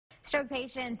Stroke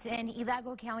patients in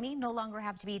Hidalgo County no longer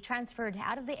have to be transferred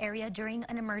out of the area during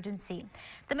an emergency.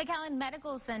 The McAllen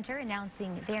Medical Center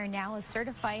announcing they are now a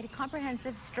certified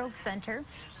comprehensive stroke center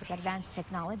with advanced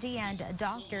technology and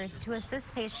doctors to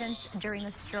assist patients during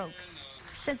a stroke.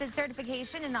 Since its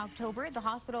certification in October, the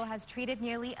hospital has treated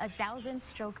nearly 1,000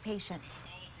 stroke patients.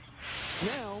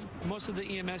 Now, most of the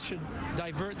EMS should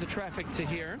divert the traffic to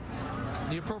here.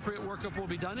 The appropriate workup will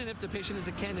be done, and if the patient is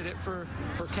a candidate for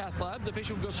cath lab, the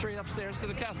patient will go straight upstairs to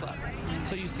the cath lab.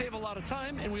 So you save a lot of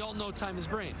time, and we all know time is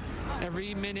brain.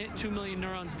 Every minute, 2 million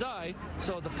neurons die,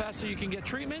 so the faster you can get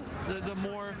treatment, the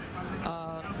more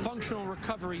functional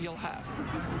recovery you'll have.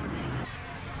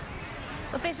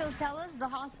 Officials tell us the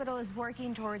hospital is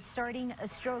working towards starting a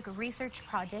stroke research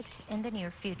project in the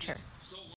near future.